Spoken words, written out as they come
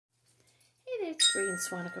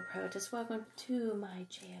GreenSwanica.PROetess. Welcome to my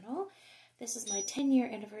channel. This is my 10-year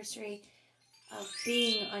anniversary of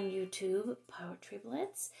being on YouTube, Poetry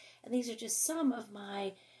Blitz. And these are just some of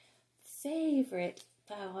my favorite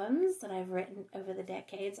poems that I've written over the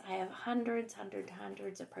decades. I have hundreds,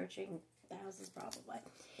 approaching thousands probably.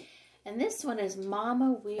 And this one is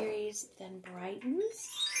Mama Wearies Then Brightens.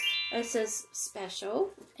 This is special,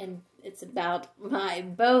 and it's about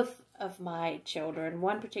both of my children,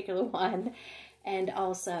 one particular one, and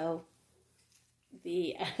also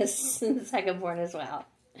the second born as well.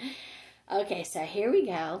 Okay, so here we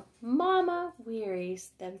go. Mama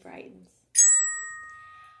wearies, then brightens.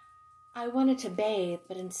 I wanted to bathe,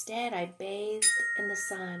 but instead I bathed in the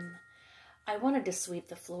sun. I wanted to sweep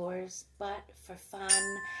the floors, but for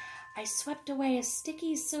fun, I swept away a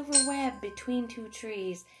sticky silver web between two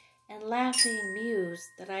trees and laughing mused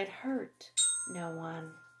that I'd hurt no one.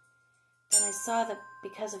 Then I saw that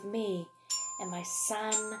because of me and my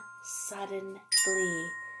sudden glee,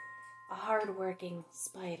 a hard-working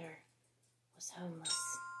spider was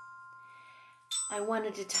homeless. I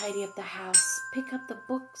wanted to tidy up the house, pick up the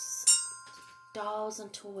books, dolls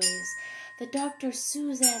and toys, the Dr.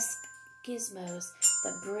 Seuss-esque gizmos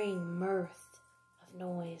that bring mirth of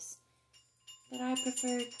noise. But I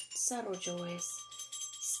preferred subtle joys.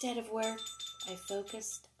 Instead of work, I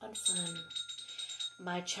focused on fun.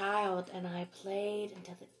 My child and I played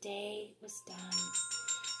until the day was done.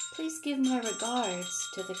 Please give my regards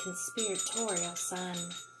to the conspiratorial son.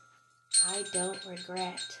 I don't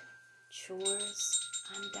regret chores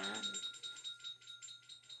undone.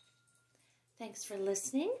 Thanks for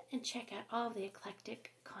listening, and check out all the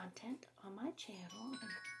eclectic content on my channel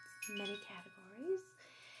in many categories.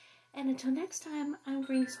 And until next time, I'm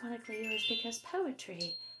GreenSwanica, yours because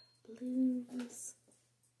poetry blooms.